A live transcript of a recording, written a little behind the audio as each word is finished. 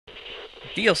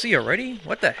DLC already?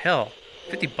 What the hell?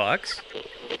 50 bucks?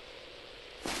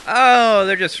 Oh,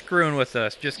 they're just screwing with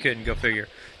us. Just kidding, go figure.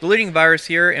 DeletingVirus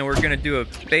here, and we're going to do a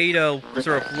beta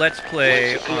sort of let's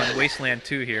play on Wasteland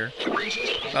 2 here.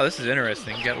 Oh, this is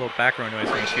interesting. You got a little background noise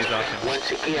when you choose options.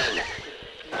 Once again,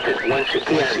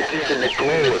 in the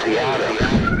glow of the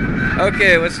atom.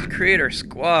 Okay, let's create our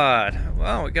squad.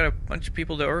 Wow, we got a bunch of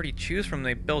people to already choose from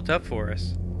they built up for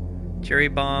us. Cherry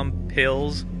Bomb,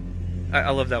 Pills.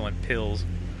 I love that one, Pills.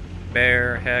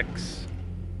 Bear, Hex.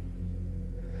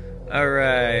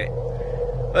 Alright.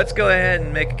 Let's go ahead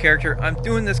and make a character. I'm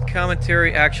doing this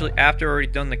commentary actually after I've already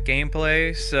done the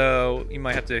gameplay, so you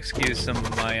might have to excuse some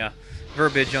of my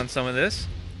verbiage on some of this.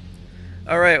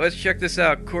 Alright, let's check this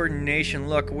out. Coordination,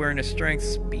 luck, awareness, strength,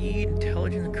 speed,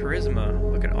 intelligence, and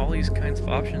charisma. Look at all these kinds of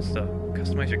options to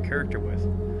customize your character with.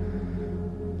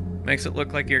 Makes it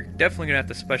look like you're definitely going to have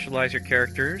to specialize your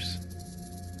characters.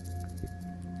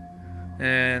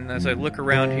 And as I look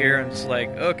around here, I'm just like,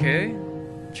 okay,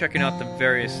 checking out the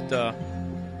various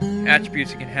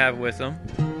attributes you can have with them.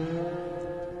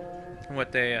 And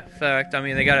what they affect. I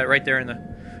mean, they got it right there in the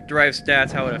derived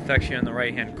stats, how it affects you in the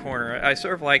right-hand corner. I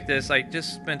sort of like this. I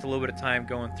just spent a little bit of time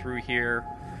going through here,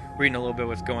 reading a little bit of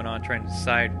what's going on, trying to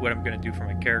decide what I'm going to do for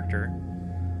my character.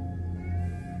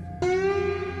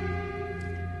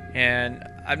 And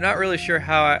I'm not really sure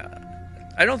how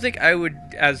I don't think I would,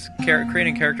 as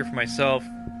creating a character for myself,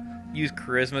 use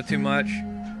charisma too much.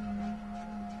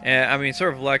 And I mean,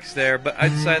 sort of luck's there, but I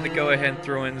decided to go ahead and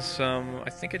throw in some, I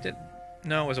think I did,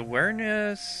 no, it was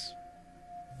awareness.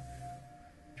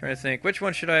 Trying to think, which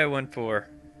one should I have went for?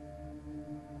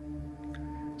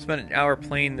 Spent an hour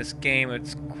playing this game.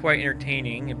 It's quite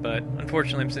entertaining, but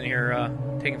unfortunately I'm sitting here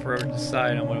taking forever to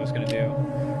decide on what I was going to do.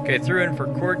 Okay, threw in for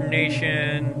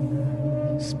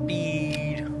coordination,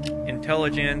 speed,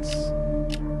 intelligence.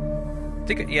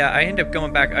 Yeah, I ended up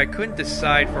going back. I couldn't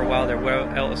decide for a while there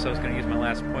what else I was going to use my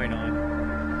last point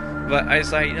on. But I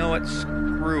decided, you know what,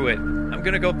 screw it. I'm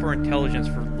going to go for intelligence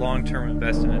for long-term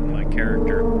investment in my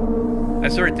character. I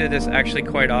sort of did this actually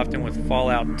quite often with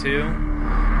Fallout 2.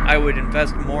 I would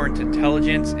invest more into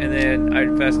intelligence, and then I'd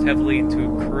invest heavily into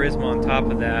charisma on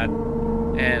top of that.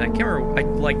 And I can't remember, I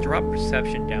like drop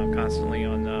perception down constantly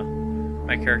on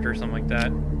my character or something like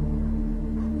that.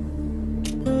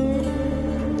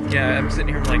 Yeah, I'm sitting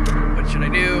here like, what should I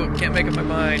do? Can't make up my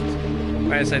mind.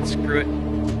 I decided screw it.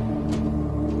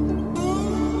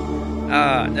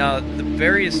 Now the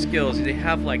various skills, they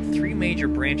have like 3 major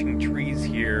branching trees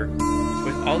here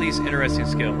with all these interesting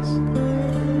skills.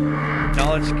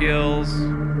 Knowledge skills,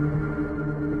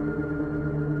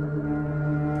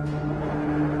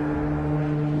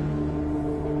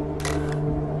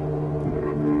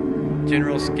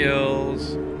 general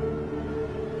skills.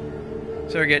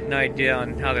 So I get an idea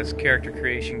on how this character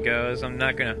creation goes. I'm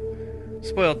not gonna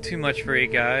spoil too much for you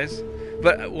guys.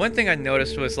 But one thing I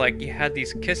noticed was like you had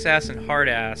these kiss ass and hard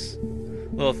ass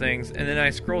little things, and then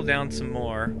I scrolled down some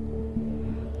more.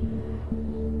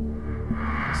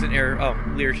 Sitting here, oh,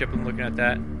 leadership, I'm looking at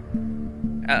that.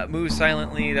 Move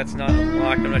silently, that's not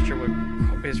unlocked. I'm not sure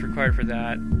what is required for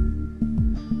that.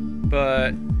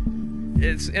 But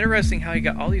it's interesting how you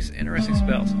got all these interesting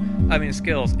skills.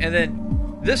 And then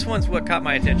this one's what caught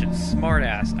my attention.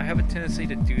 Smartass. I have a tendency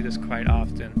to do this quite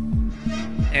often.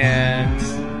 And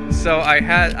so I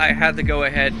had to go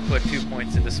ahead and put 2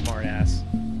 points into smartass.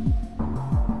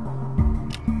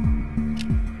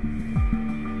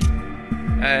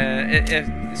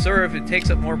 It takes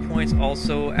up more points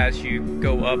also as you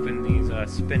go up in these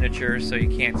expenditures, so you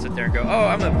can't sit there and go, oh,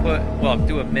 I'm gonna put, well,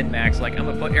 do a min-max, like I'm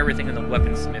gonna put everything in the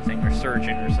weaponsmithing or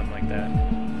surgeon or something like that.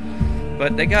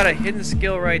 But they got a hidden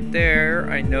skill right there,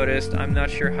 I noticed. I'm not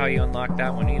sure how you unlock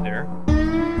that one either.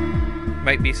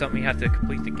 Might be something you have to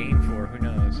complete the game for, who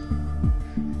knows.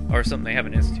 Or something they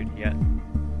haven't instituted yet.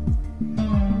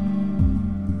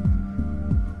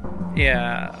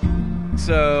 Yeah.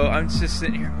 So I'm just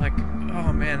sitting here like,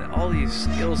 oh man, all these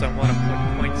skills I want to put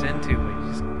points into.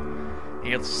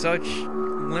 You have such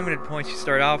limited points you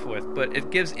start off with, but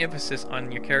it gives emphasis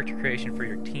on your character creation for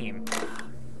your team.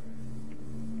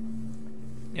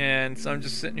 And so I'm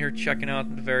just sitting here checking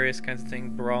out the various kinds of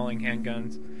things, brawling,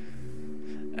 handguns.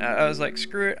 I was like,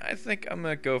 screw it, I think I'm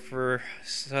gonna go for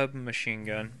submachine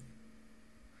gun.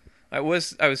 I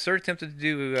was sort of tempted to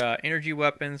do energy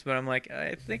weapons, but I'm like,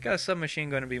 I think a submachine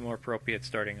gun would be more appropriate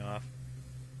starting off.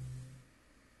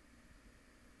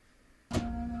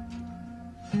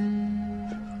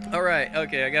 Alright,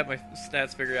 okay, I got my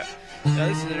stats figured out. Now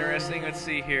this is interesting, let's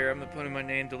see here, I'm gonna put in my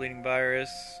name, DeletingVirus.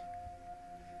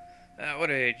 What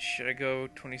age? Should I go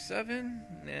 27?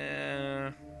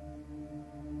 Nah,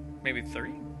 maybe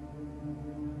 30?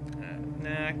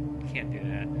 Nah, can't do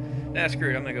that. Nah, screw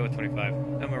it. I'm gonna go with 25.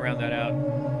 I'm gonna round that out.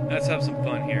 Let's have some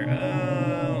fun here.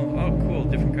 Oh, cool.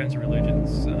 Different kinds of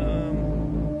religions.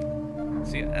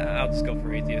 Let's see. I'll just go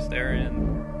for atheist there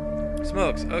and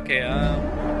smokes. Okay.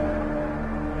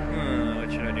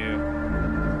 What should I do?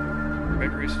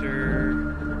 Red Rooster.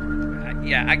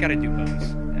 Yeah, I gotta do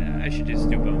bones. I should just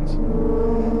do bones.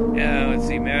 Yeah, let's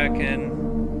see. American.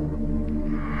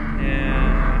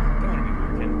 Yeah, don't want to be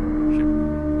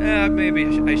American. Maybe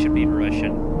I should be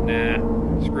Russian. Nah,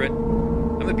 screw it.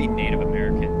 I'm gonna be Native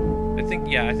American. I think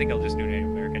I'll just do Native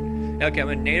American. Okay, I'm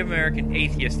a Native American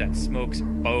atheist that smokes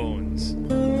bones.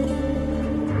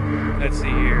 Let's see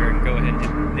here. Go ahead and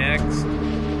hit next.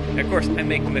 Of course, I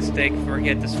make the mistake,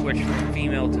 forget to switch from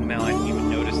female to male. I didn't even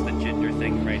notice the gender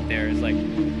thing right there. It's like,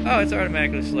 oh, it's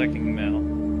automatically selecting male.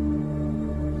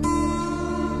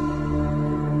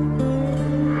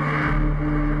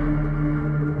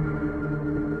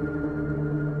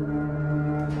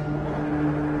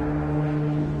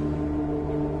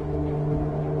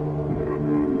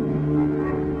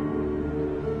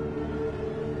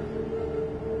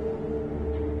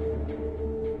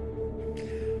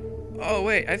 Oh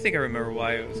wait, I think I remember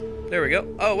why it was. There we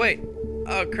go. Oh wait.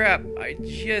 Oh crap. I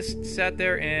just sat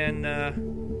there and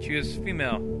choose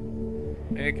female.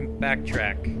 Maybe I can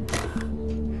backtrack.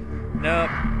 Nope.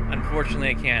 Unfortunately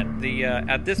I can't.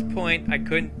 At this point I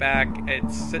couldn't back.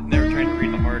 It's sitting there trying to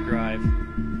read the hard drive.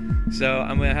 So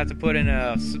I'm gonna have to put in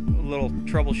a little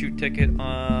troubleshoot ticket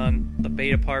on the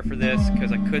beta part for this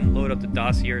because I couldn't load up the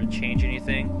dossier to change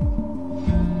anything.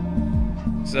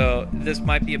 So this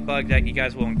might be a bug that you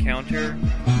guys will encounter.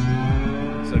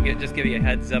 So just give you a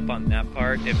heads up on that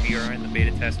part if you're in the beta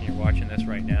test and you're watching this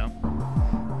right now.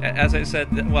 As I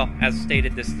said, well, as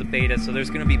stated, this is the beta, so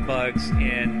there's going to be bugs,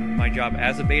 and my job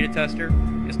as a beta tester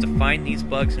is to find these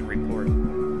bugs and report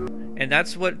them. And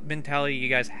that's what mentality you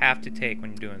guys have to take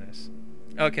when you're doing this.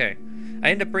 Okay,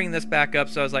 I ended up bringing this back up,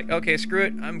 so I was like, okay, screw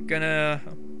it, I'm gonna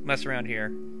mess around here.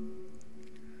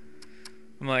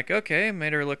 I'm like, okay,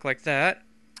 made her look like that.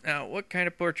 Now, what kind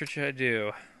of portrait should I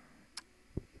do?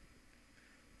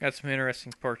 Got some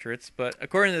interesting portraits, but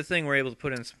according to the thing, we're able to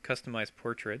put in some customized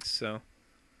portraits, so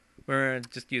we're going to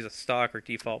just use a stock or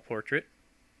default portrait.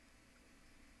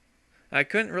 I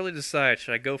couldn't really decide.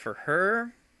 Should I go for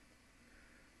her?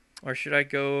 Or should I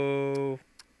go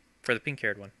for the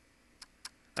pink-haired one?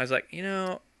 I was like, you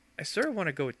know, I sort of want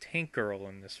to go with Tank Girl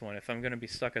in this one if I'm going to be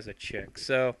stuck as a chick.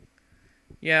 So,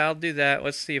 yeah, I'll do that.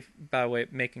 Let's see if, by the way,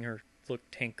 making her look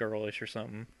Tank Girlish or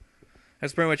something.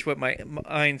 That's pretty much what my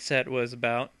mindset was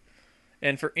about.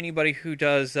 And for anybody who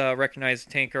does recognize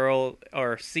Tank Girl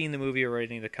or seen the movie or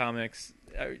reading the comics,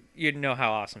 you know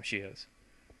how awesome she is.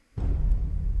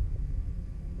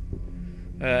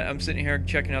 I'm sitting here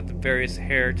checking out the various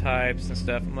hair types and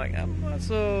stuff. I'm like,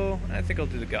 so I think I'll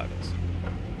do the goggles.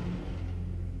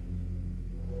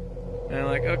 And I'm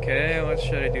like, okay, what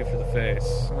should I do for the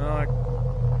face?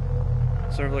 Well,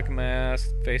 sort of like a mask,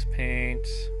 face paint.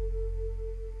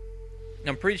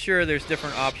 I'm pretty sure there's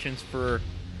different options for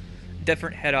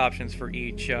different head options for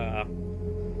each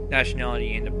nationality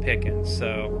you end up picking.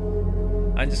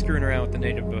 So I'm just screwing around with the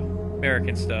Native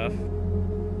American stuff.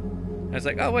 I was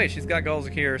like, oh wait, she's got goggles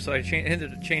here, so I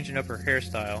ended up changing up her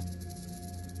hairstyle.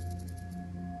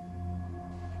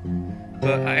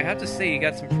 But I have to say, you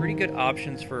got some pretty good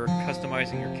options for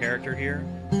customizing your character here.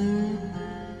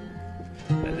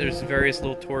 There's various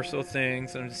little torso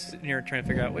things. I'm just sitting here trying to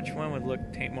figure out which one would look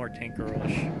more Tank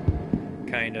Girlish,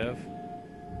 kind of.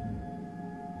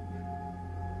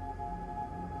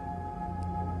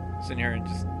 Sitting here and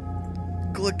just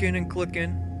clicking and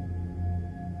clicking.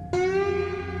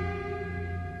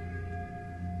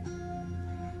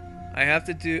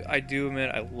 I do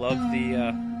admit, I love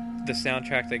the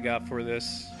soundtrack they got for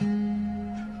this.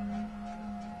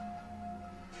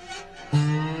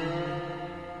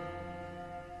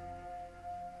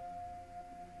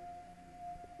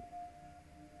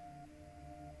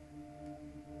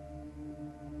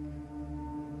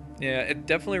 Yeah, it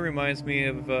definitely reminds me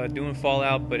of doing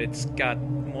Fallout, but it's got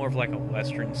more of like a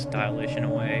Western stylish in a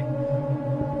way.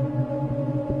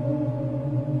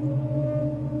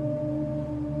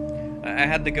 I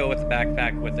had to go with the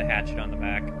backpack with the hatchet on the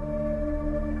back.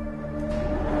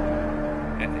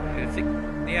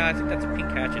 I think that's a pink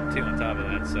hatchet too on top of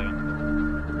that, so.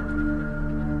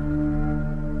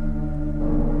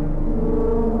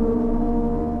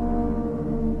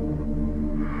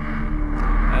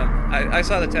 I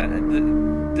saw the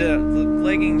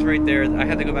leggings right there. I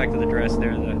had to go back to the dress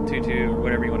there, the tutu or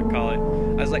whatever you want to call it.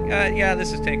 I was like, yeah,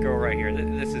 this is Tank Girl right here.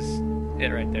 This is it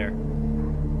right there.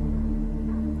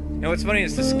 know what's funny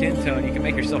is the skin tone. You can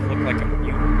make yourself look like a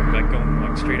mutant, like going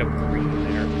like straight up green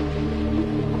there.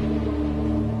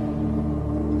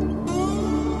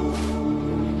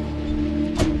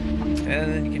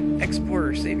 And then you can export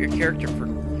or save your character for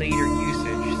later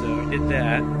usage. So I did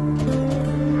that.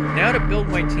 Now to build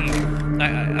my team.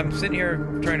 I'm sitting here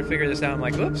trying to figure this out. I'm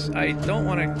like, oops, I don't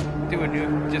want to do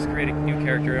just create a new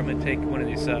character. I'm going to take one of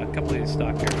these, couple of these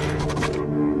stock characters.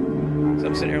 So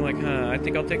I'm sitting here like, I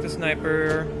think I'll take the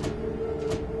sniper.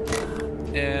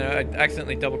 And I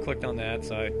accidentally double clicked on that,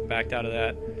 so I backed out of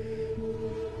that.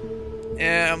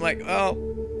 And I'm like, well,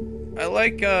 I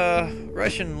like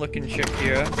Russian looking chick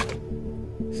here.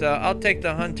 So I'll take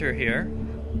the hunter here.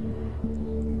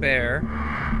 Bear.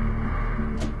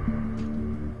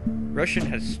 Russian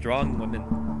has strong women.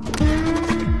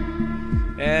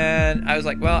 And I was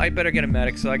like, well, I better get a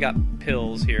medic, so I got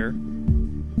pills here.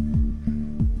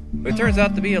 But it turns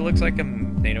out to be, it looks like a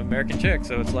Native American chick,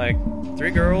 so it's like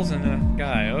 3 girls and a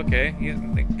guy. Okay,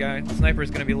 the sniper's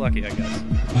gonna be lucky, I guess.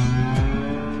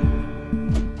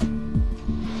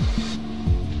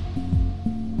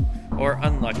 Or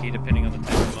unlucky, depending on the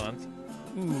time of month.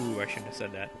 Ooh, I shouldn't have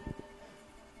said that.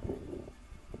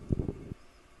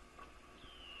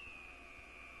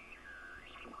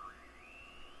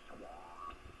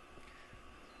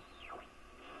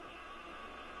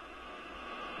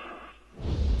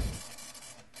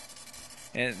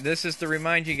 And this is to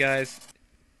remind you guys,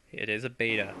 it is a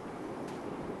beta.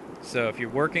 So if you're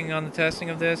working on the testing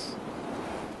of this,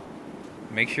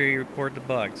 make sure you report the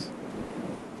bugs.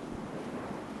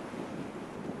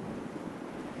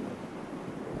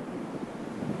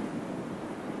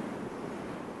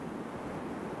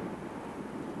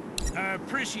 I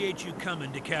appreciate you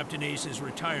coming to Captain Ace's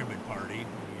retirement party. You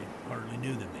hardly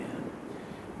knew the man.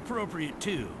 Appropriate,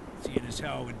 too, seeing as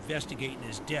how investigating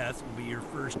his death will be your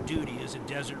first duty as a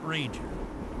desert ranger.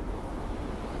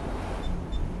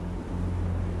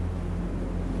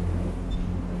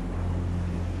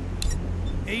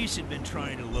 Ace had been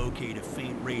trying to locate a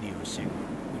faint radio signal,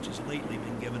 which has lately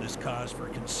been giving us cause for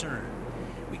concern.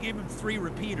 We gave him 3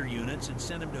 repeater units and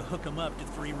sent him to hook them up to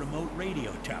 3 remote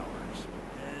radio towers.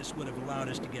 This would have allowed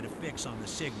us to get a fix on the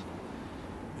signal.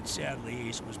 But sadly,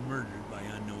 Ace was murdered by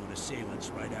unknown assailants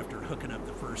right after hooking up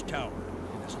the first tower,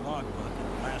 and his logbook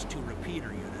and the last 2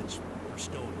 repeater units were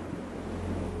stolen.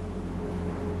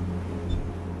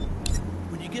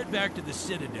 When you get back to the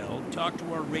Citadel, talk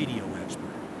to our radio expert,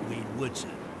 Wayne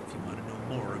Woodson, if you want to know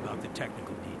more about the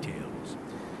technical details.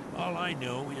 All I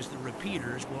know is the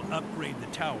repeaters will upgrade the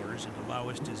towers and allow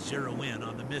us to zero in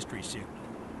on the mystery signal.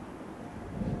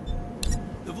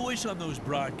 The voice on those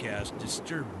broadcasts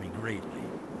disturbed me greatly.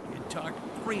 It talked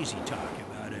crazy talk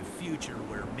about a future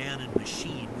where man and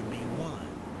machine would be one.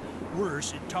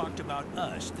 Worse, it talked about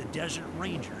us, the Desert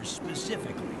Rangers,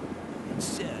 specifically. It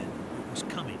said it was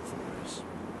coming for us.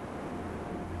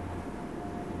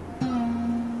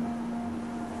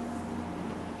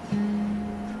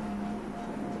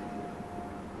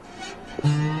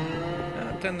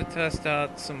 I'm trying to test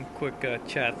out some quick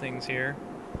chat things here.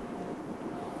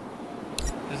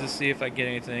 Just to see if I get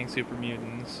anything. Super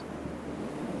mutants.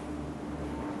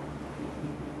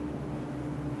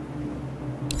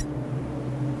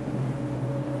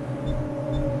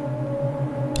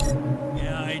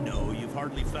 Yeah, I know. You've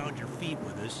hardly found your feet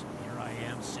with us. Here I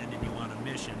am sending you on a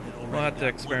mission that already We'll have to got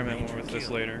experiment one more with Ranger this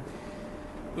killed. later.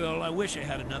 Well, I wish I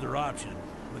had another option,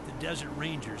 but the Desert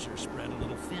Rangers are spread a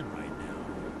little thin right now.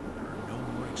 There are no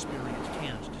more experienced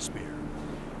hands to spare.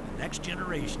 The next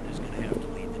generation is going to have to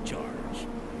lead the charge.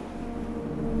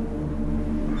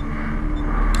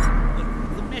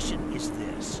 The mission is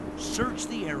this. Search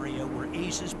the area where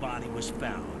Ace's body was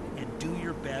found and do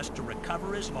your best to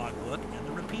recover his logbook and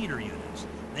the repeater units.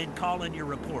 Then call in your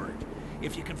report.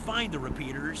 If you can find the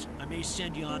repeaters, I may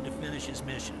send you on to finish his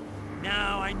mission.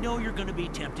 Now, I know you're going to be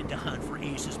tempted to hunt for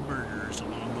Ace's murderers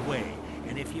along the way,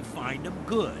 and if you find them,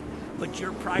 good. But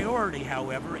your priority,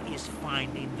 however, is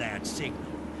finding that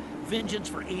signal. Vengeance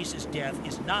for Ace's death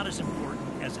is not as important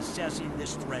as assessing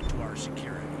this threat to our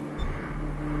security.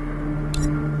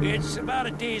 It's about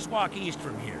a day's walk east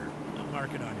from here. I'll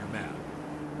mark it on your map.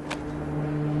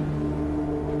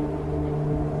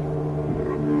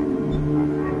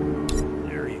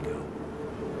 There you go.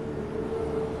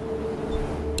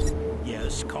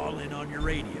 Yes, call in on your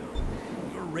radio.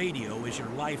 Your radio is your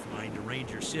lifeline to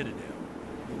Ranger Citadel.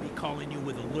 We'll be calling you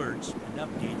with alerts and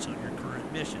updates on your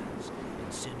current missions,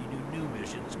 and sending you new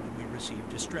missions when we receive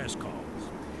distress calls.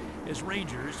 As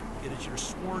Rangers, it is your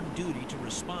sworn duty to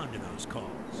respond to those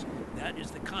calls. That is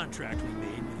the contract we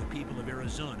made with the people of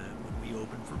Arizona when we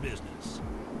opened for business.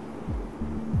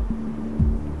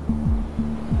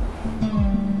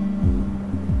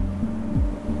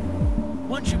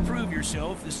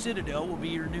 yourself, the Citadel will be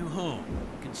your new home.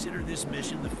 Consider this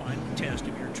mission the final test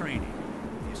of your training.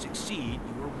 If you succeed,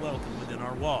 you are welcome within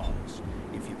our walls.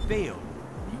 If you fail,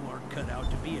 you aren't cut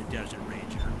out to be a desert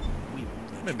ranger. We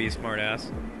won't let I'm gonna you be a in. smart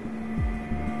ass.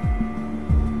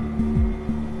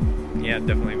 Yeah,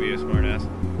 definitely be a smart ass.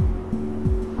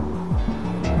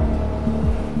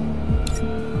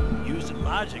 Using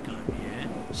logic on me,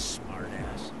 eh? Smart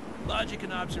ass. Logic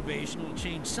and observation will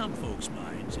change some folks'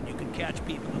 minds, and you can catch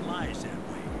people in lies that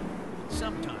way. But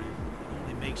sometimes it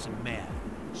only makes them mad,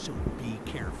 so be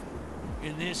careful.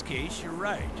 In this case, you're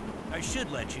right. I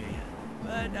should let you in,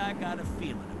 but I got a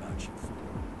feeling about you, fool.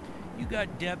 You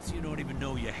got depths you don't even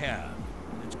know you have,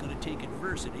 and it's gonna take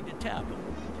adversity to tap them.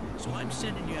 So I'm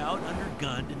sending you out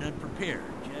undergunned and unprepared,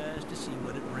 just to see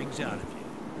what it brings out of you.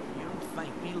 You'll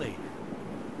thank me later.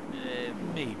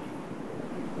 Maybe.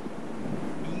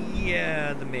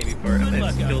 Yeah, the maybe part. Good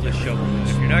luck It's out still the there. shovel.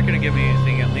 If you're not gonna give me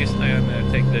anything, at least I am gonna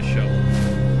take this shovel.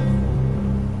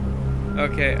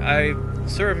 Okay, I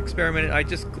sort of experimented. I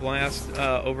just glanced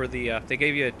over the. They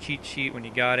gave you a cheat sheet when you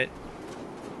got it,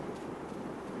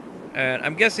 and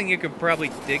I'm guessing you could probably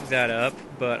dig that up,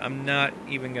 but I'm not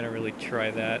even gonna really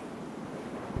try that.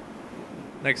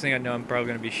 Next thing I know, I'm probably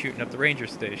gonna be shooting up the ranger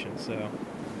station. So,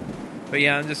 but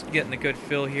yeah, I'm just getting a good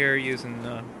fill here using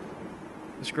the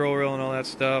scroll reel and all that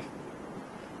stuff.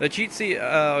 The cheat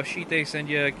sheet they send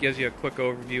you gives you a quick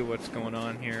overview of what's going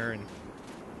on here, and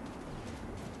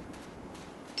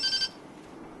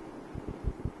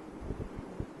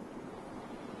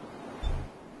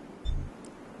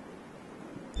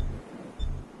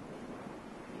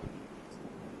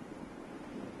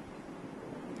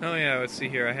oh yeah, let's see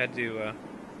here. I had to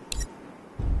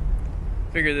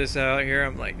figure this out here.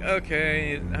 I'm like,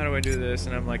 okay, how do I do this?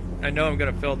 And I'm like, I know I'm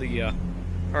gonna fill the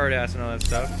hard ass and all that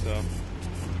stuff, so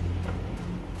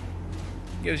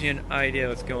gives you an idea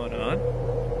what's going on.